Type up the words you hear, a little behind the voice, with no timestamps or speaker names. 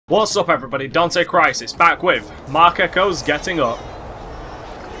What's up everybody, DanteCrysis back with Marc Eckō's Getting Up.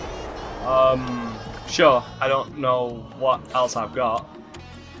 Sure, I don't know what else I've got.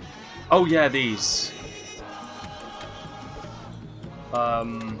 Oh yeah, these.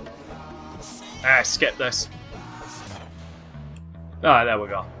 Skip this. Alright, there we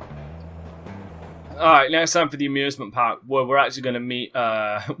go. Alright, next time for the amusement park, where we're actually going to meet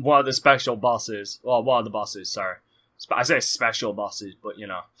one of the special bosses. Well, one of the bosses, sorry. I say special bosses, but you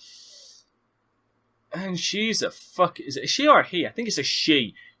know. And she's a is it a she or a he? I think it's a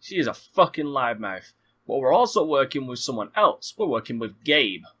she. She is a fucking loudmouth. But we're also working with someone else. We're working with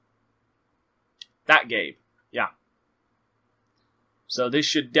Gabe. That Gabe. Yeah. So this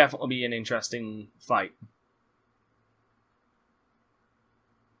should definitely be an interesting fight.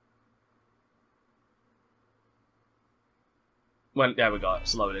 There we go.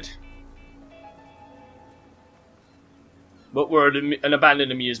 It's loaded. But we're at an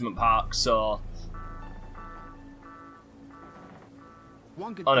abandoned amusement park, so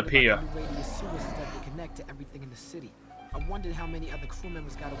on a pier. That connect to everything in the city. I wondered how many other crew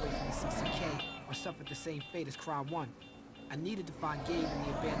members got away from the CCK or suffered the same fate as Crime 1. I needed to find Gabe in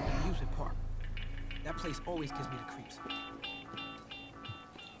the abandoned amusement park. That place always gives me the creeps.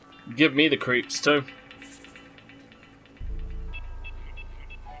 Give me the creeps too.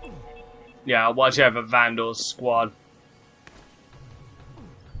 Yeah, watch out for Vandal's squad.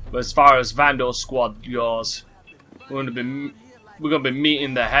 But as far as Vandal's squad goes, we're gonna be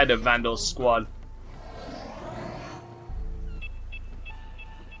meeting the head of Vandal's squad.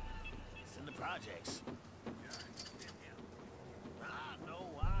 It's in the projects.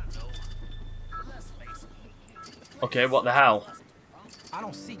 Okay, what the hell? I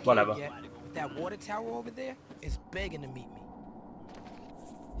don't see Gabe Whatever. yet. That water tower over there is begging to meet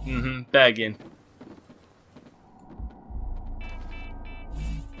me. Begging.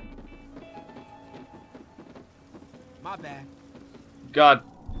 My bad. God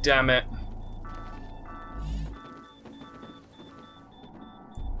damn it.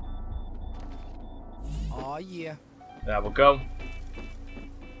 Oh yeah. There we go.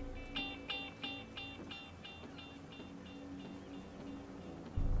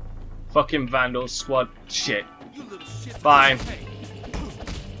 Fucking Vandal squad. Shit. Fine.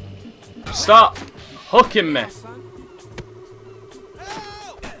 Stop hooking me.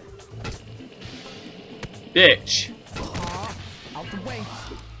 Bitch. Out the way.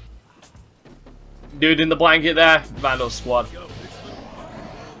 Dude in the blanket there. Vandal squad.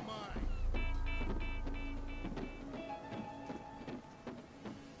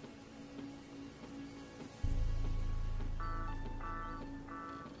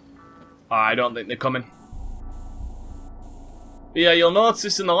 I don't think they're coming. But yeah, you'll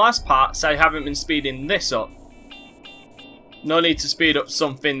notice in the last parts I haven't been speeding this up. No need to speed up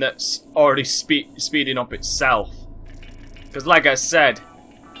something that's already speeding up itself. Because like I said,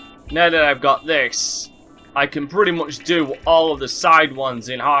 now that I've got this, I can pretty much do all of the side ones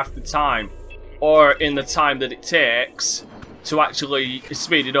in half the time. Or in the time that it takes to actually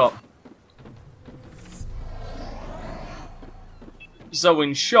speed it up. So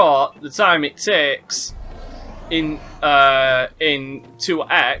in short, the time it takes in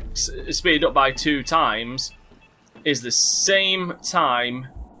 2x, speed up by 2 times, is the same time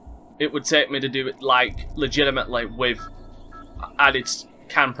it would take me to do it, like, legitimately with added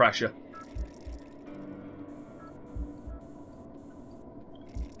can pressure.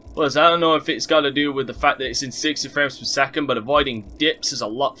 Plus, I don't know if it's got to do with the fact that it's in 60 frames per second, but avoiding dips is a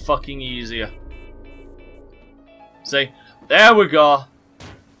lot fucking easier. See? There we go.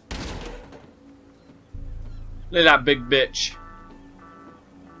 Look at that big bitch.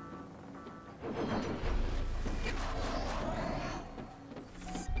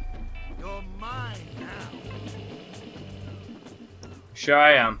 You're mine now. Sure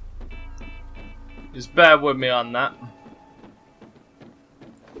I am. Just bear with me on that.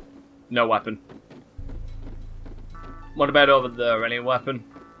 No weapon. What about over there? Any weapon?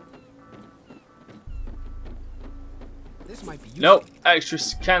 This might be useful. Nope. Extra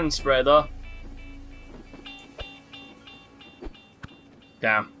can spray though.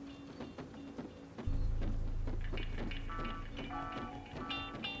 Damn.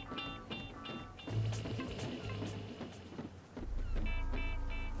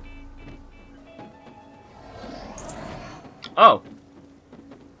 Oh.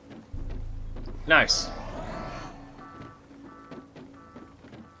 Nice.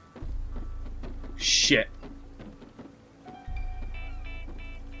 Shit.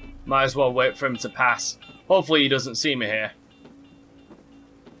 Might as well wait for him to pass. Hopefully he doesn't see me here.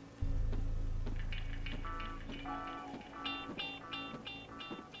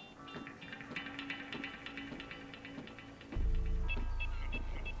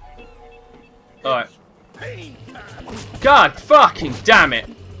 Alright. God fucking damn it!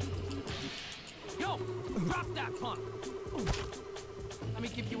 Yo, drop that punk. Let me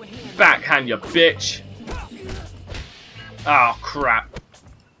give you a hand. Backhand, you bitch! Oh crap!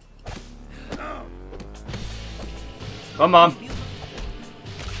 Come on!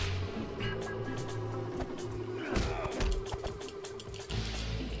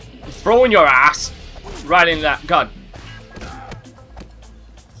 Throwing your ass right in that. God.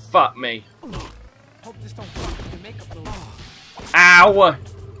 Fuck me. Hope this don't fuck with your makeup load. Ow!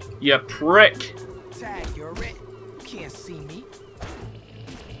 You prick! Tag, you're it. You can't see me.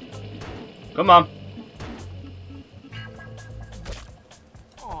 Come on.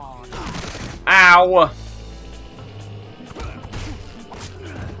 Aw, Ow!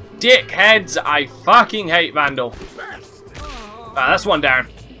 Dickheads! I fucking hate Vandal. That's one down.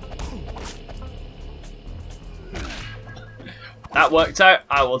 That worked out.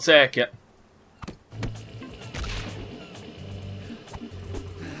 I will take it.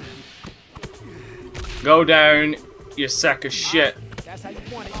 Go down, you sack of shit. that's how you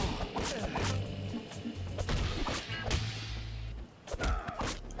want it.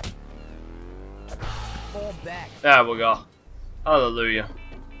 Fall back. There we go. Hallelujah.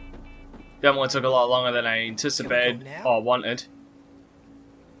 Definitely took a lot longer than I anticipated or wanted.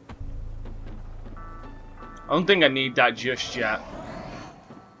 I don't think I need that just yet.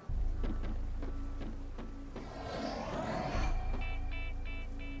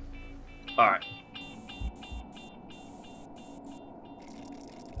 Alright.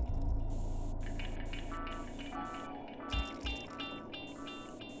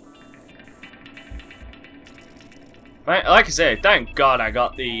 Right, like I say, thank God I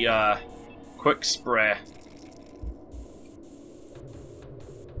got the quick spray.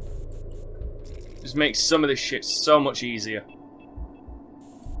 Just makes some of this shit so much easier.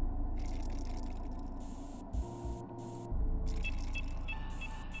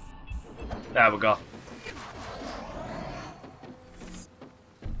 There we go.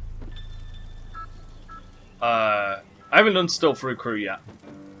 I haven't done Still Through Crew yet.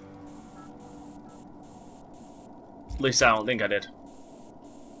 At least I don't think I did.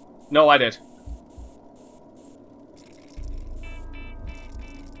 No, I did.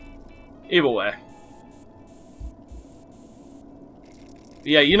 Either way.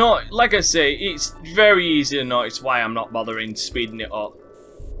 Yeah, you know, like I say, it's very easy to notice why I'm not bothering speeding it up.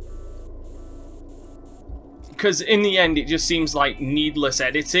 Because in the end, it just seems like needless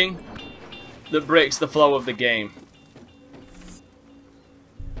editing that breaks the flow of the game.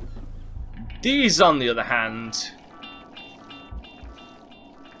 These, on the other hand,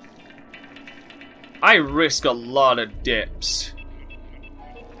 I risk a lot of dips.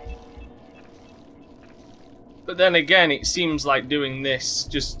 But then again, it seems like doing this,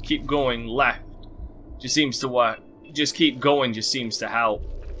 just keep going left, just seems to work. Just keep going just seems to help.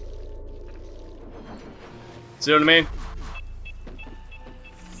 See what I mean?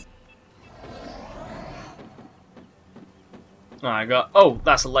 I got. Oh,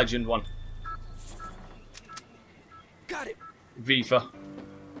 that's a legend one. Got it. Vifa.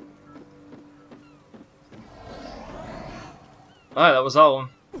 Alright, that was all one.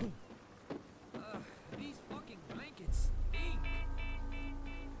 These fucking blankets stink.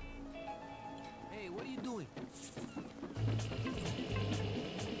 Hey, what are you doing?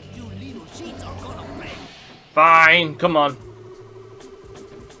 You little sheets are gonna break. Fine, come on.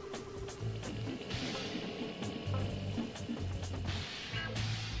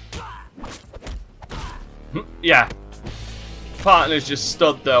 Yeah. Partner's just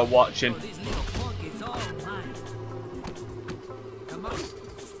stood there watching. Oh, this little punk is all mine. Come on.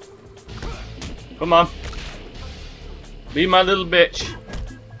 Come on. Be my little bitch.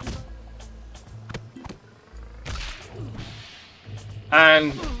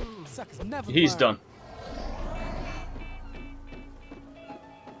 And Suckers never he's learn. done.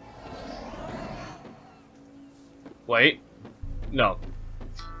 Wait. No.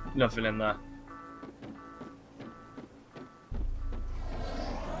 Nothing in there.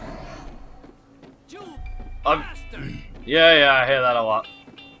 Yeah, I hear that a lot.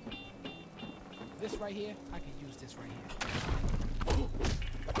 This right here, I can use this right here.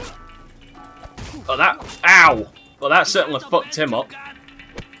 Oh, that. Ow! Well, that certainly fucked him up.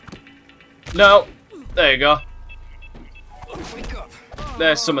 No. There you go. Wake up.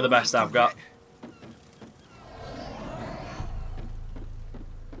 There's some of the best I've got.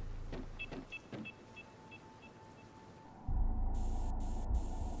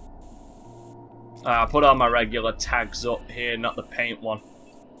 I put all my regular tags up here, not the paint one.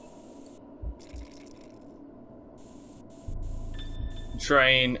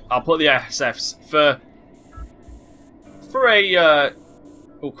 train. I'll put the SFs for a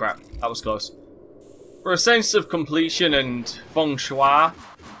oh crap, that was close. For a sense of completion and feng shui,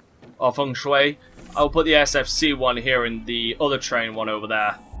 I'll put the SFC one here and the other train one over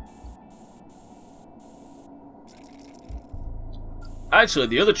there. Actually,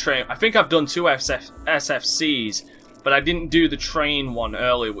 the other train, I think I've done 2 SFCs, but I didn't do the train one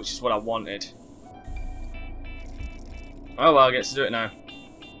earlier, which is what I wanted. Oh well, I get to do it now.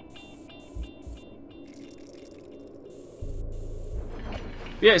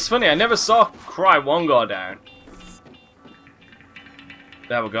 Yeah, it's funny, I never saw Cry 1 go down.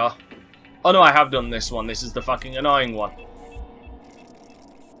 There we go. Oh no, I have done this one. This is the fucking annoying one.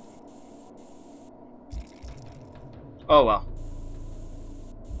 Oh well.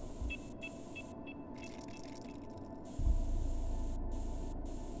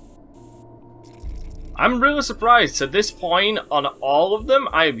 I'm really surprised. At this point, on all of them,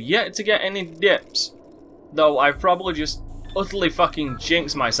 I have yet to get any dips. Though I've probably just utterly fucking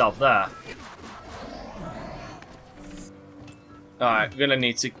jinxed myself there. Alright, we're gonna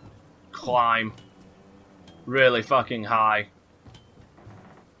need to climb really fucking high.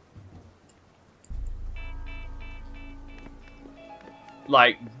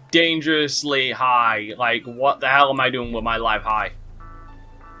 Like, dangerously high. Like, what the hell am I doing with my life high?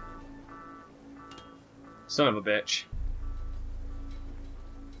 Son of a bitch.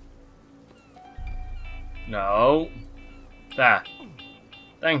 No. There.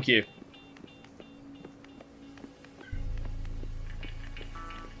 Thank you.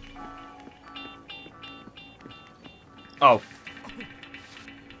 Oh.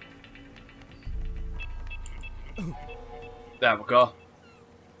 There we go.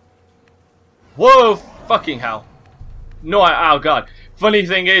 Whoa! Fucking hell. No, oh god. Funny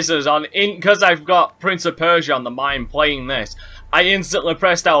thing is because I've got Prince of Persia on the mind playing this, I instantly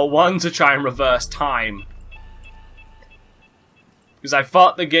pressed L1 to try and reverse time. Because I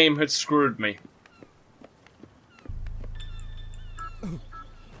thought the game had screwed me.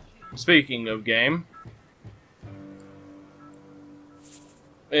 Speaking of game,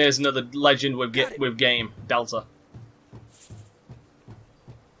 here's another legend with game, Delta.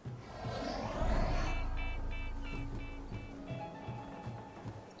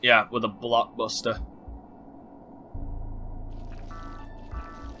 Yeah, with a blockbuster.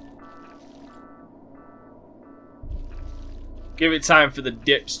 Give it time for the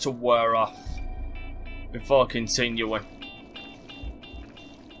dips to wear off before continuing.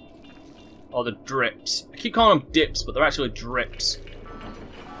 Or the drips. I keep calling them dips, but they're actually drips.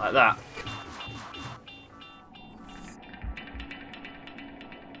 Like that.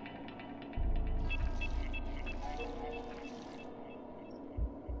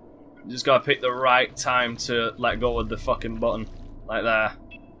 You just gotta pick the right time to let go of the fucking button. Like there.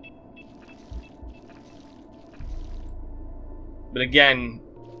 But again,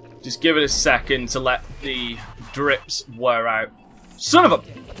 just give it a second to let the drips wear out. Son of a...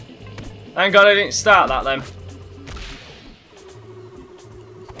 Thank God I didn't start that then.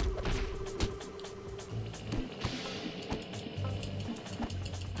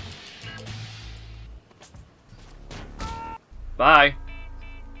 Bye.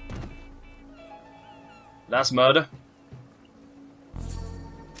 That's murder.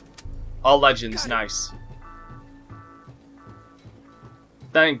 All legends, nice.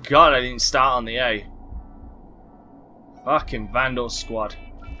 Thank God I didn't start on the A. Fucking Vandal squad.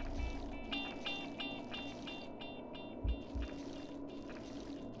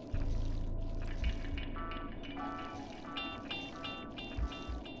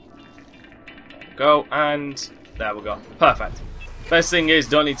 Go, and there we go. Perfect. Best thing is,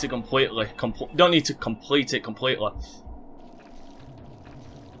 don't need to complete it completely.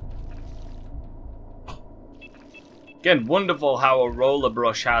 Again, wonderful how a roller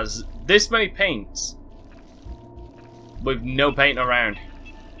brush has this many paints with no paint around.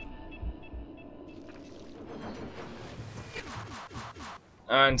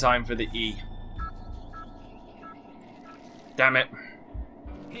 And time for the E. Damn it.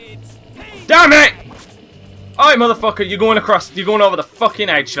 Damn it! Alright, motherfucker, you're going over the fucking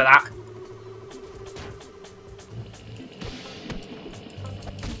edge for that.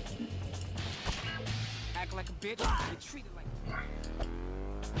 Act like a bitch, get treated like okay.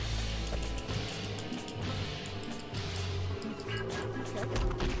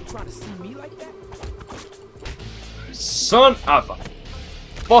 You trying to see me like that? Son of a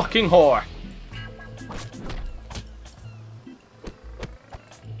fucking whore.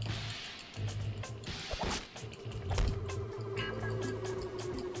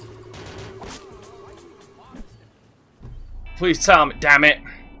 Please tell me, damn it.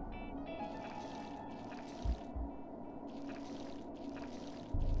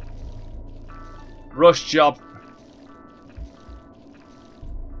 Rush job.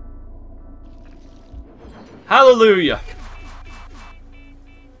 Hallelujah.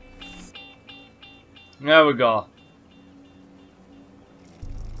 There we go.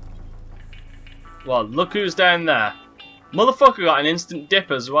 Well, look who's down there. Motherfucker got an instant dip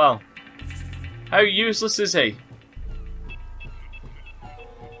as well. How useless is he?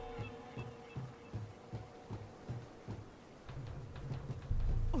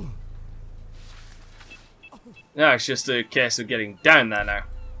 No, it's just a case of getting down there now.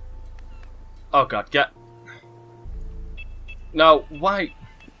 Oh god, get... No, why?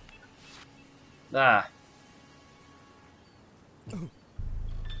 There.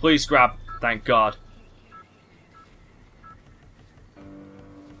 Please grab, thank god.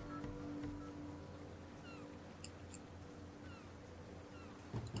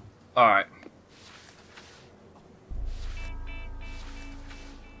 Alright.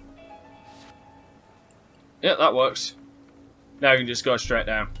 Yeah, that works. Now you can just go straight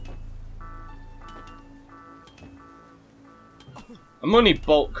down. I'm only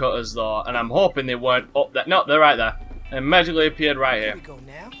bolt cutters though, and I'm hoping they weren't up there. No, they're right there. They magically appeared right here. Here we go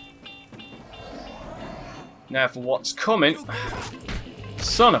now. Now for what's coming.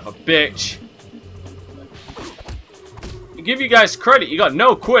 Son of a bitch. I give you guys credit, you got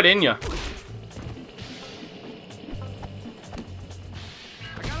no quit in you.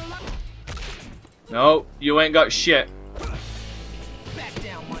 No, you ain't got shit. Back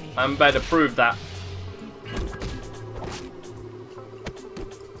down, money. I'm about to prove that.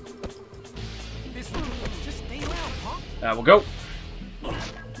 Just stay around, punk. There we go.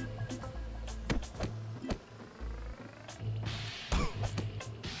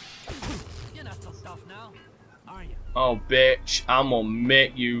 You're not so tough now, are you? Oh, bitch. I'm gonna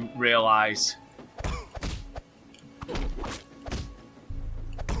make you realize.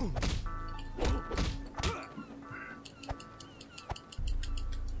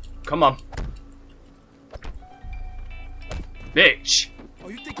 Come on. Bitch. Oh,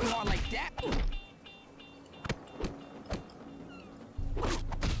 you think you are like that?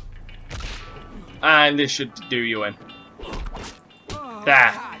 And this should do you in.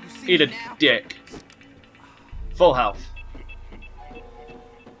 There. Eat a dick. Full health.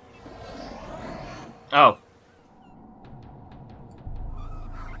 Oh.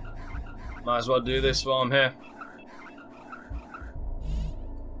 Might as well do this while I'm here.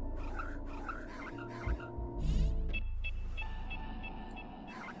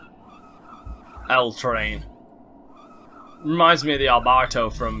 L train. Reminds me of the Alberto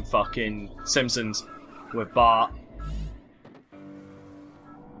from fucking Simpsons with Bart.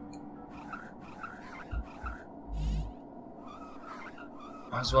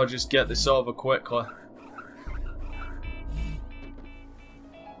 Might as well just get this over quickly.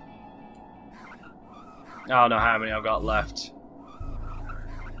 I don't know how many I've got left.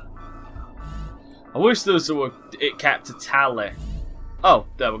 I wish it kept a tally. Oh,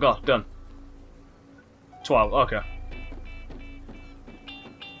 there we go, done. 12, okay.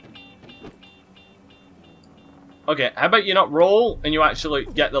 Okay, how about you not roll and you actually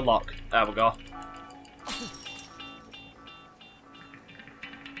get the lock? There we go.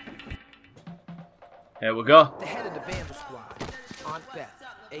 Here we go. The head of the Vandal Squad, Aunt Beth,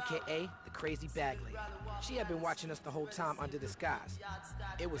 aka the Crazy Bag Lady. She had been watching us the whole time under disguise.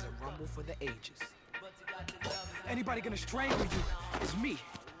 It was a rumble for the ages. Anybody gonna strangle you? It's me.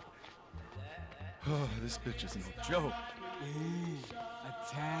 Oh, this bitch is no joke.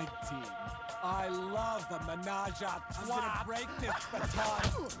 A tag team. I love the menage a trois. I'm gonna break this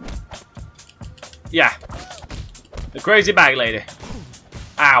baton. Yeah. The Crazy Bag Lady.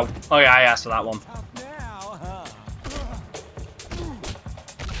 Ow. Oh yeah, I asked for that one. Now, huh?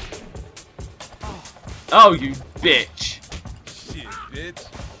 Oh, you bitch. Shit, bitch.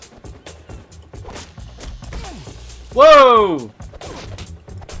 Whoa!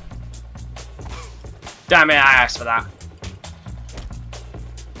 Damn it, I asked for that.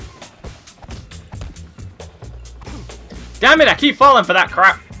 Damn it, I keep falling for that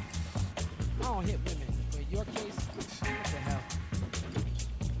crap. I don't hit women, but in your case, what the hell?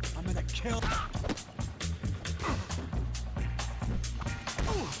 I'm gonna kill.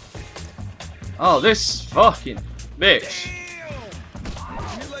 Oh, this fucking bitch.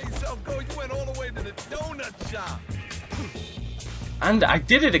 Damn! You let yourself go, you went all the way to the donut shop. And I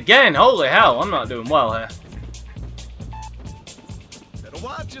did it again. Holy hell, I'm not doing well here. Better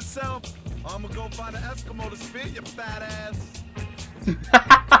watch yourself. I'm gonna go find an Eskimo to spit your fat ass.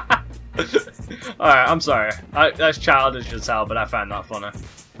 Alright, I'm sorry. That's childish as hell, but I find that funny.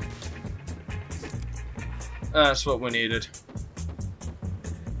 That's what we needed.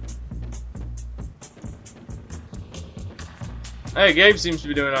 Hey, Gabe seems to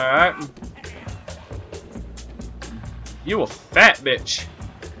be doing alright. You a fat bitch.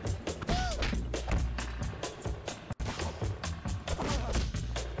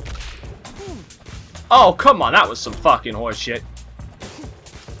 Oh, come on, that was some fucking horse shit.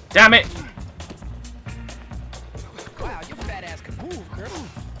 Damn it. Wow, your fat ass can move, girl.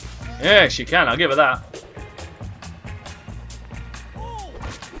 Yeah, she can, I'll give her that.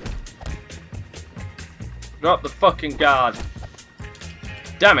 Drop the fucking guard.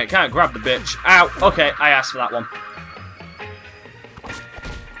 Damn it, can't grab the bitch. Ow, okay, I asked for that one.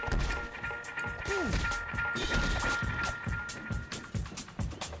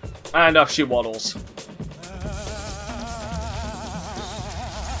 And off she waddles.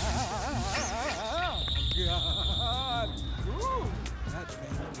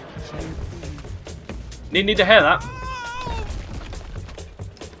 Need to hear that.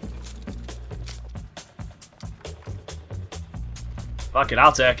 Fuck it,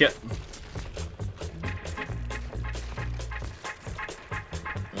 I'll take it.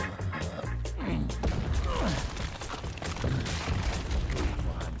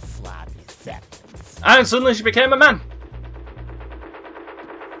 And suddenly she became a man.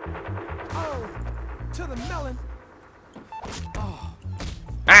 Oh, to the melon. Oh.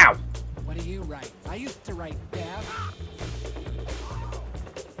 Ow. What do you write? I used to write Beth.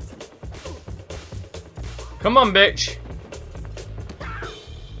 Come on, bitch.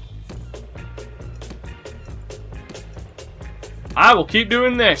 I will keep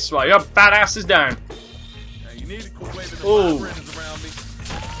doing this while your fat ass is down. Now, you need to quit waving the Ooh. vibrators around me.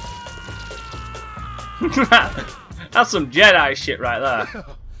 That's some Jedi shit right there.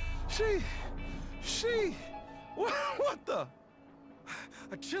 What the?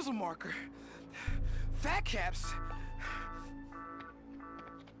 A chisel marker. Fat caps.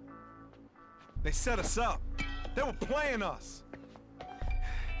 They set us up. They were playing us.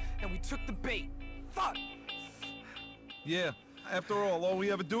 And we took the bait. Fuck. Yeah, after all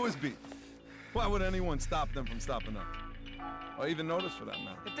we ever do is beat. Why would anyone stop them from stopping us? Or even notice for that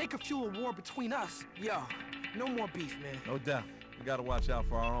matter. If they could fuel a war between us, yo, no more beef, man. No doubt. We gotta watch out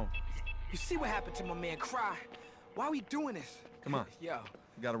for our own. You see what happened to my man Cry? Why are we doing this? Come on. Yo,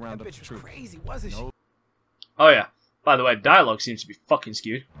 We gotta round that up bitch the was truth. crazy, wasn't she? Oh yeah. By the way, dialogue seems to be fucking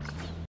skewed.